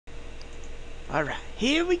Alright,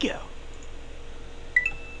 here we go.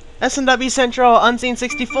 SMW Central, Unseen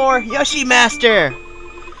 64, Yoshi Master!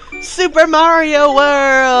 Super Mario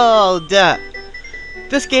World!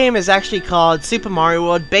 This game is actually called Super Mario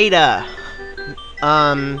World Beta.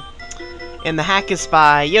 And the hack is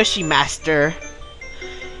by Yoshi Master.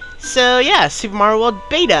 So yeah, Super Mario World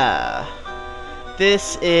Beta.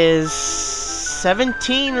 This is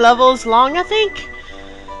 17 levels long, I think?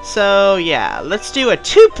 So yeah, let's do a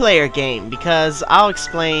two-player game, because I'll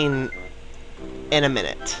explain in a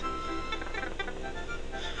minute.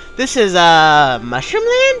 This is Mushroom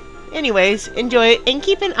Land? Anyways, enjoy it and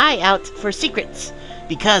keep an eye out for secrets,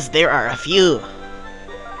 because there are a few.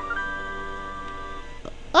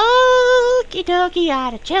 Okie dokie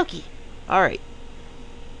artichoke. Alright.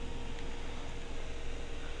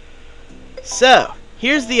 So,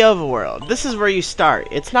 here's the overworld. This is where you start.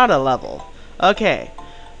 It's not a level. Okay.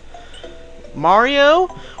 Mario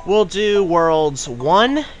will do worlds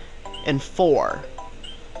 1 and 4.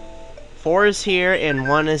 4 is here and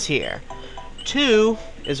 1 is here. 2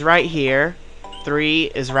 is right here.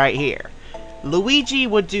 3 is right here. Luigi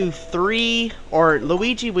would do 3, or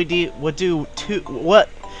Luigi would do 2. What?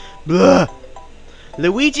 Blah.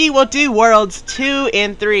 Luigi will do worlds 2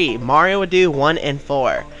 and 3. Mario would do 1 and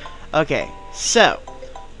 4. Okay, so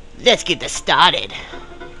let's get this started.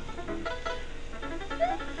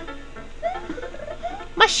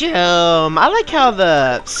 Mushroom! I like how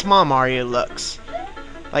the small Mario looks.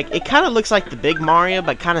 Like, it kind of looks like the big Mario,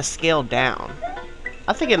 but kind of scaled down.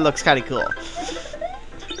 I think it looks kind of cool.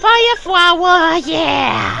 Fire flower!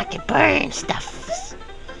 Yeah! I can burn stuff.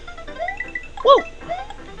 Woo!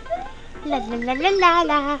 La la la la la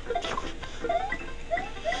la.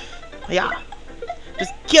 Yeah.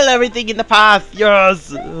 Just kill everything in the path.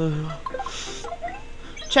 Yes!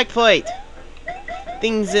 Checkpoint.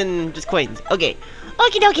 Things and just coins. Okay.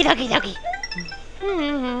 Okie dokie dokie dokie.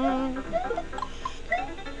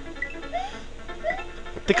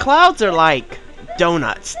 The clouds are like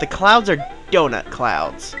donuts. The clouds are donut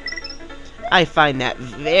clouds. I find that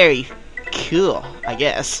very cool, I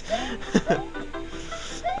guess.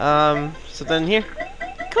 So then here.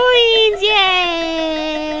 Coins,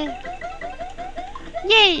 yay!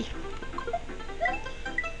 Yay!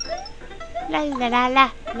 La la la la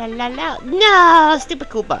la la la. No, stupid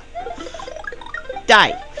Koopa.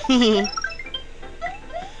 Die.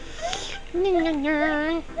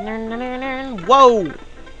 Whoa!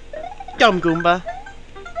 Dumb Goomba.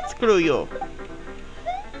 Screw you.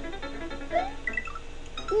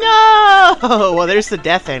 No! Well, there's the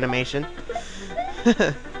death animation.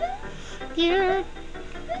 Here.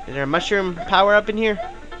 Is there a mushroom power up in here?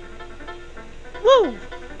 Woo!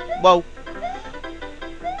 Whoa.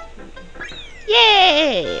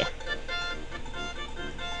 Yay!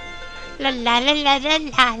 La la la la la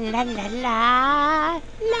la la la la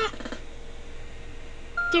la.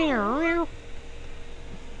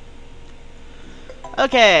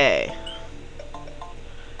 Okay.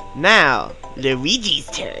 Now, Luigi's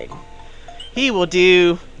turn. He will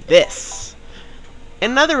do this.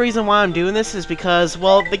 Another reason why I'm doing this is because,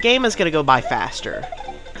 well, the game is gonna go by faster.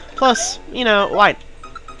 Plus, you know, why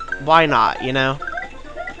not, you know?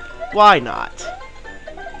 Why not?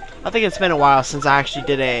 I think it's been a while since I actually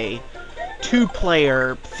did a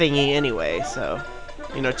two-player thingy anyway, so,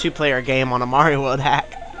 you know, two-player game on a Mario World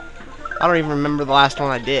hack. I don't even remember the last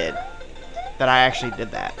one I did, that I actually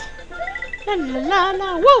did that. La la la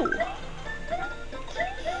la, woo!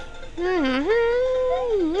 La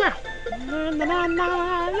la la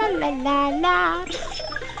la la la.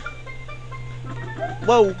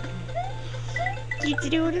 Whoa!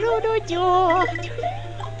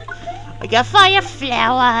 I got fire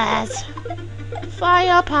flowers.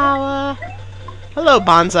 Fire power. Hello,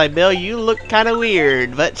 Bonsai Bill. You look kind of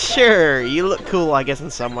weird, but sure, you look cool, I guess,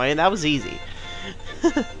 in some way. That was easy.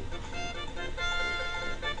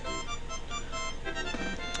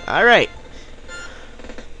 Alright.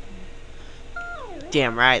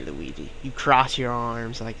 Damn right, Luigi. You cross your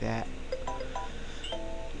arms like that.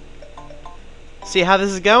 See how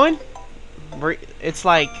this is going? It's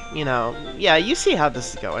like, you know, yeah, you see how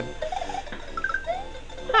this is going.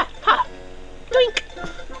 Ha! Ha! Doink!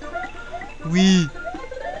 Wee!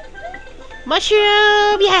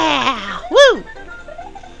 Mushroom! Yeah! Woo!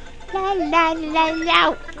 La la la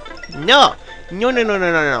la! No! No, no, no,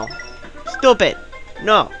 no, no, no. Stupid!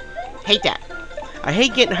 No! Hate that. I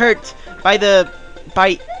hate getting hurt by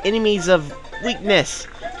enemies of weakness.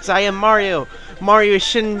 Because I am Mario. Mario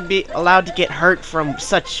shouldn't be allowed to get hurt from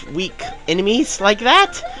such weak enemies like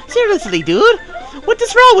that. Seriously, dude? What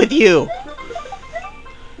is wrong with you?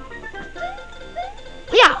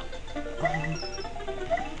 Yeah!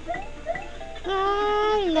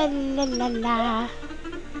 la la la la.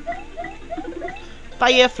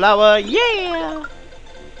 Fire flower, yeah!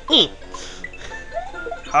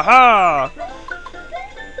 Haha!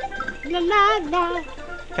 La la la.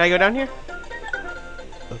 Can I go down here?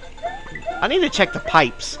 I need to check the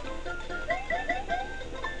pipes.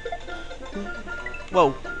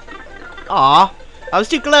 Whoa. Aw, I was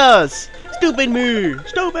too close. Stupid me!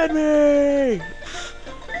 Stupid me!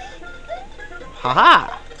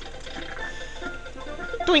 Haha!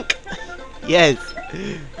 Twink! Yes!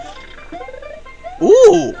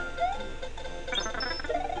 Ooh!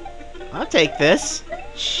 I'll take this.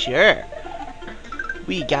 Sure.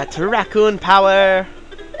 We got raccoon power.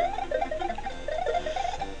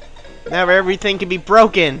 Now everything can be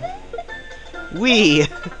broken. We.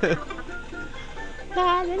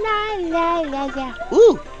 La, la, la, la, la.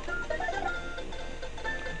 Ooh!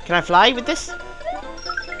 Can I fly with this?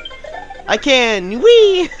 I can!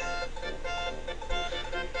 Whee!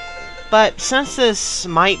 But since this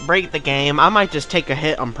might break the game, I might just take a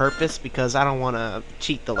hit on purpose because I don't want to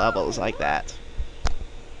cheat the levels like that.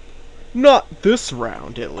 Not this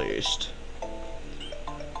round, at least.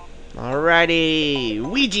 Alrighty,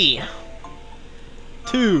 Ouija!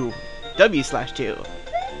 2. W/2.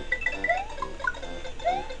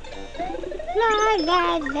 La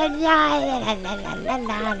la la la la la la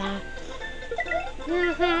la la.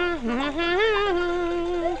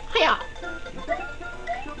 Hiya!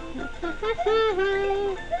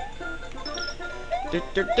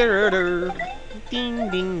 Ding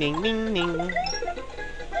ding ding ding ding.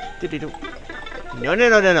 No no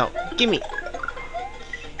no no no! Gimme!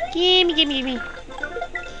 Gimme gimme gimme!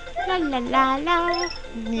 La la la la!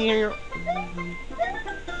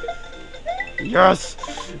 Yes!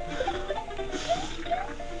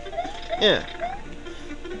 Yeah.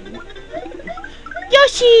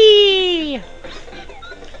 Yoshi!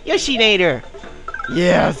 Yoshi-nator!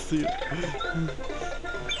 Yes! No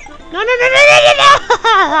no no no no no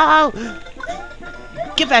no!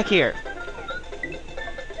 Get back here!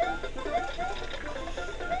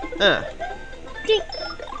 Ding.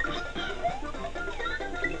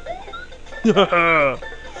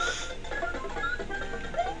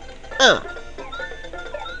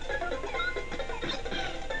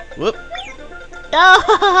 Whoop.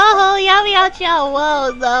 No! Yummy Ocho!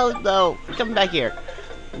 Whoa, no, no. Come back here.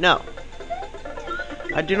 No.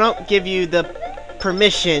 I do not give you the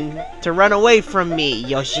permission to run away from me,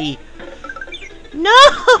 Yoshi. No!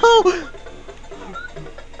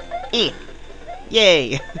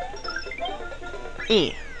 Yay.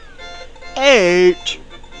 8.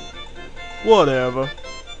 Whatever.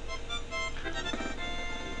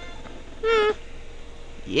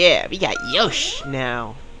 Yeah, we got Yoshi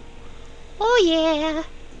now. Oh yeah.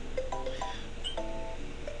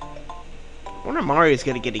 I wonder if Mario's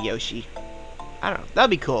gonna get a Yoshi. I don't know. That'd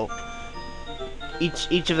be cool.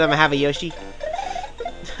 Each of them have a Yoshi.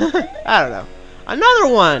 I don't know. Another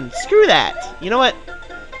one. Screw that. You know what?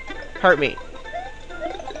 Hurt me.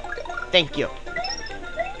 Thank you.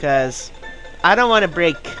 Cause I don't want to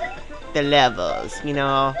break the levels, you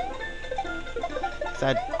know. So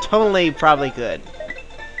I totally probably could.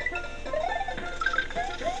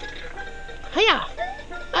 Hiya!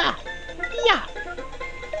 Ah! Yeah!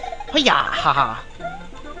 Hiya! Haha!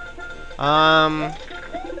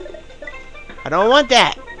 I don't want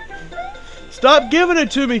that! Stop giving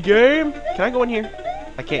it to me, game! Can I go in here?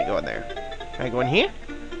 I can't go in there. Can I go in here?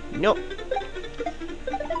 Nope.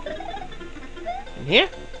 In here?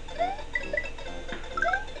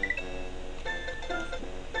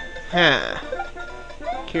 Huh.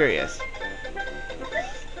 Curious.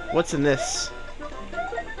 What's in this?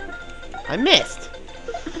 I missed!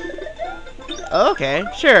 Okay,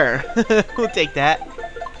 sure. We'll take that.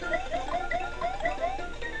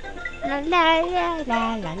 La la la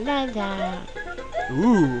la la la la.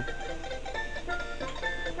 Ooh.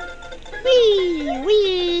 Wee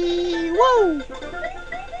wee whoa.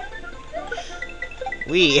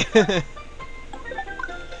 Wee.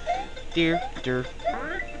 Dear dear.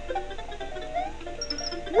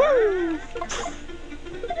 Woo.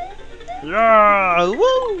 Yeah.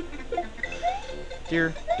 Woo.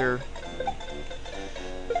 Dear dear.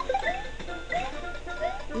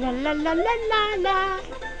 La la la la la la.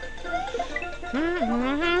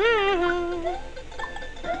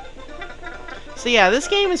 So yeah, this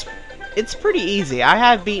game it's pretty easy. I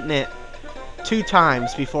have beaten it 2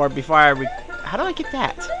 times before how do I get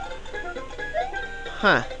that?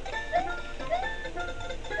 Huh.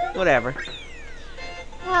 Whatever.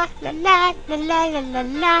 La la la la la la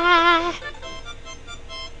la.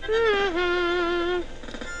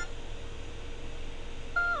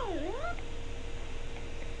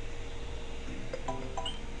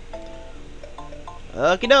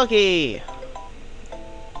 Okie dokie.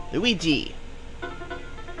 Luigi.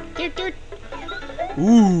 Doot doot.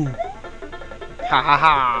 Ooh. Ha ha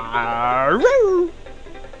ha. Woo.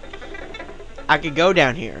 I could go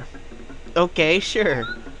down here. Okay, sure.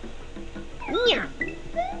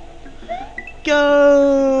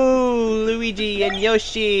 Go, Luigi and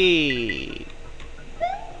Yoshi.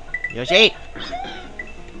 Yoshi.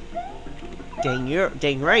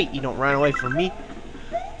 Dang right, you don't run away from me.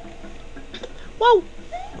 Whoa.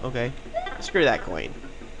 Okay. Screw that coin.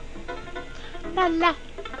 La la.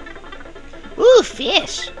 Ooh,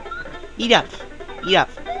 fish. Eat up. Eat up.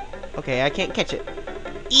 Okay, I can't catch it.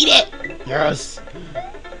 Eat it. Yes.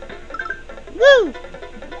 Woo.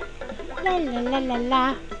 La la la la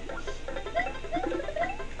la.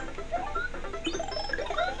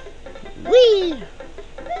 Wee.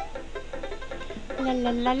 La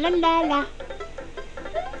la la la la la.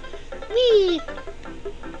 Wee.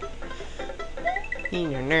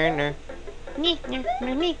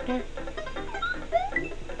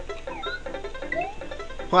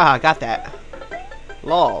 Wow, I got that.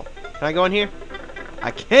 Lol. Can I go in here?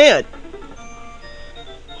 I can't!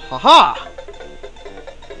 Haha!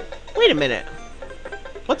 Wait a minute.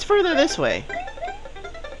 What's further this way?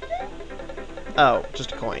 Oh,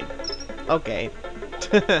 just a coin. Okay.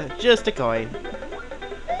 Just a coin.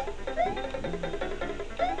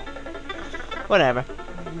 Whatever.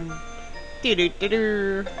 Do do do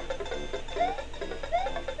do.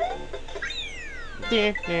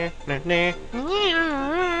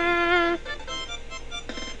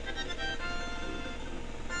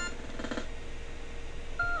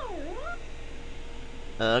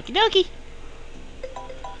 Okie dokie.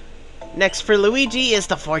 Next for Luigi is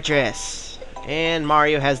the fortress. And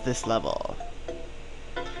Mario has this level.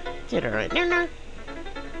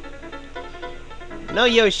 No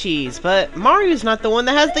Yoshis, but Mario's not the one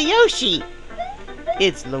that has the Yoshi.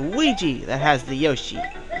 It's Luigi that has the Yoshi.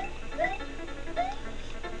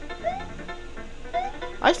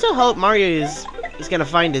 I still hope Mario is gonna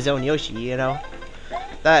find his own Yoshi, you know?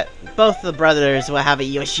 That both the brothers will have a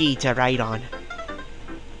Yoshi to ride on.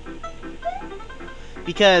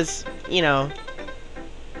 Because, you know,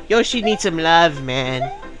 Yoshi needs some love,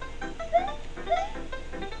 man.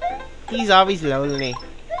 He's always lonely.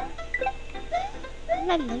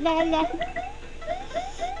 La la la la.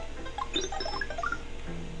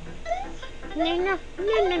 Na na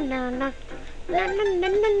na na na na na na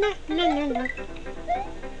na na na.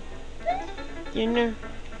 You know.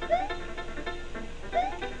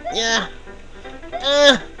 Yeah.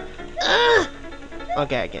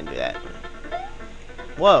 Okay, I can't do that.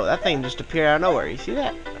 Whoa, that thing just appeared out of nowhere. You see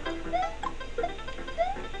that?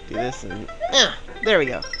 Do this and there we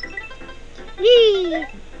go. Yee!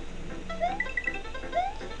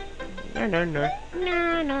 No no no.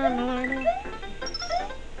 No no no no.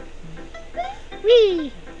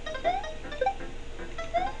 Wee!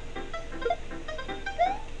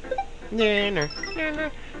 No no no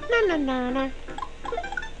no no no.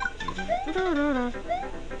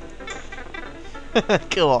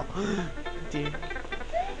 Cool.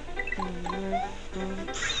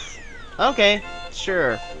 Okay,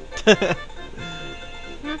 sure.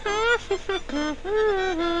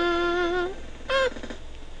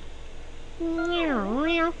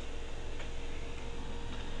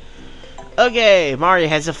 Okay, Mario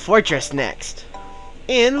has a fortress next.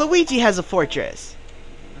 And Luigi has a fortress.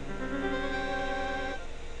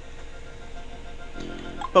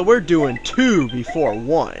 But we're doing 2 before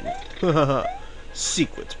 1.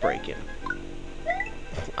 Sequence breaking.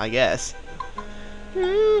 I guess.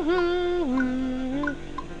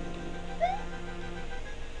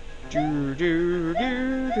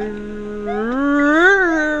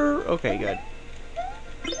 Okay, good.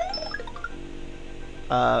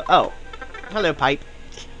 Oh. Hello, pipe.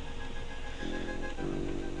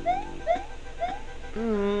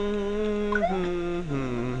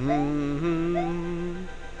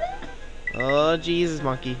 Oh, Jesus,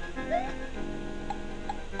 monkey.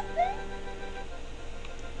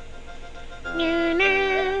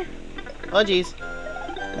 Oh, jeez.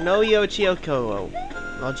 No Yochioko.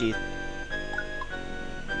 Oh, jeez.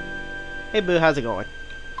 Hey, Boo, how's it going?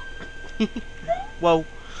 Whoa.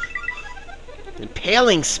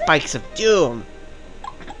 Impaling spikes of doom.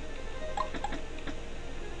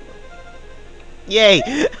 Yay!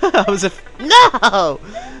 No!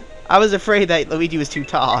 I was afraid that Luigi was too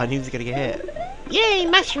tall and he was gonna get hit. Yay,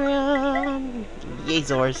 mushroom! Yay,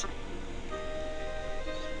 Zors.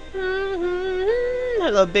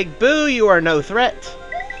 Hello, Big Boo, you are no threat.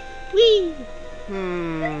 Whee!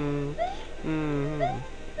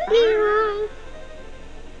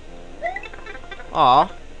 Aw.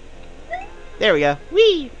 There we go.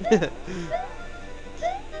 Whee!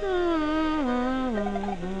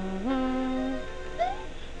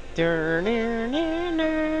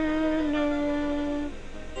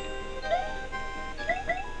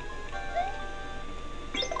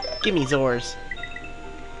 Gimme Zors.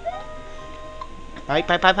 Pipe,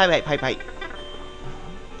 pipe, pipe, pipe, pipe, pipe.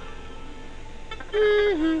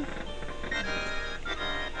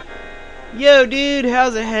 Yo, dude,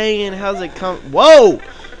 how's it hanging? How's it come? Whoa!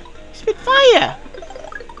 Spit fire!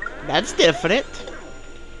 That's different.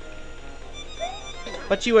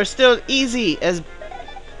 But you are still easy as...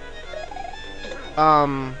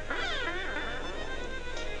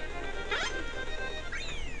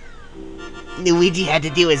 Luigi had to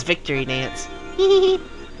do his victory dance.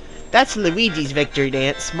 That's Luigi's victory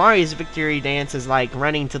dance. Mario's victory dance is like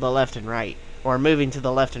running to the left and right. Or moving to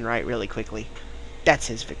the left and right really quickly. That's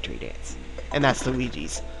his victory dance. And that's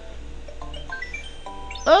Luigi's.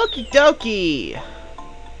 Okie dokie!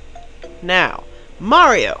 Now,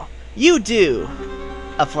 Mario, you do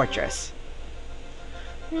a fortress.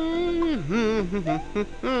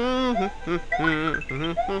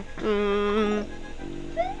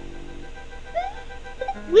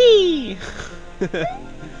 Whee!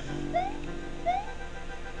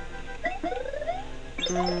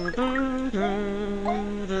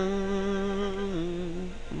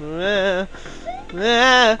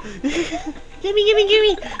 Gimme, gimme,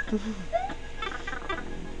 gimme!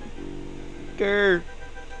 Grr.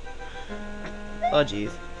 Oh,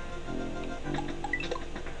 jeez.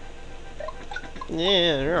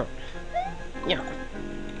 Yeah. Yeah.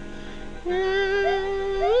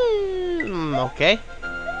 Okay.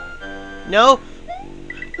 No.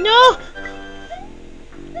 No.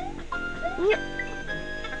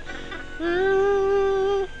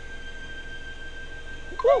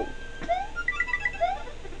 Whoa.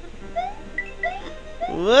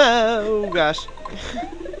 Whoa, gosh.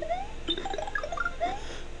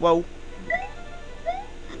 Whoa.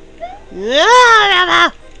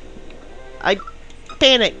 I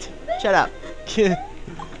panicked. Shut up.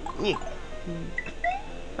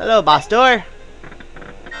 Hello, boss door.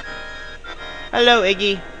 Hello,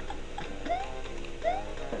 Iggy.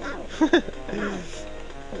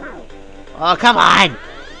 Oh, come on.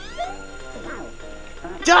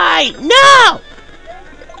 Die! No!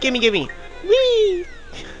 Gimme, gimme. Whee!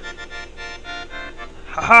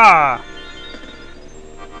 Haha!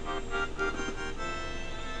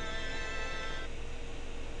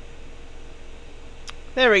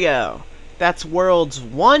 There we go. That's worlds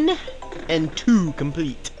 1 and 2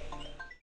 complete.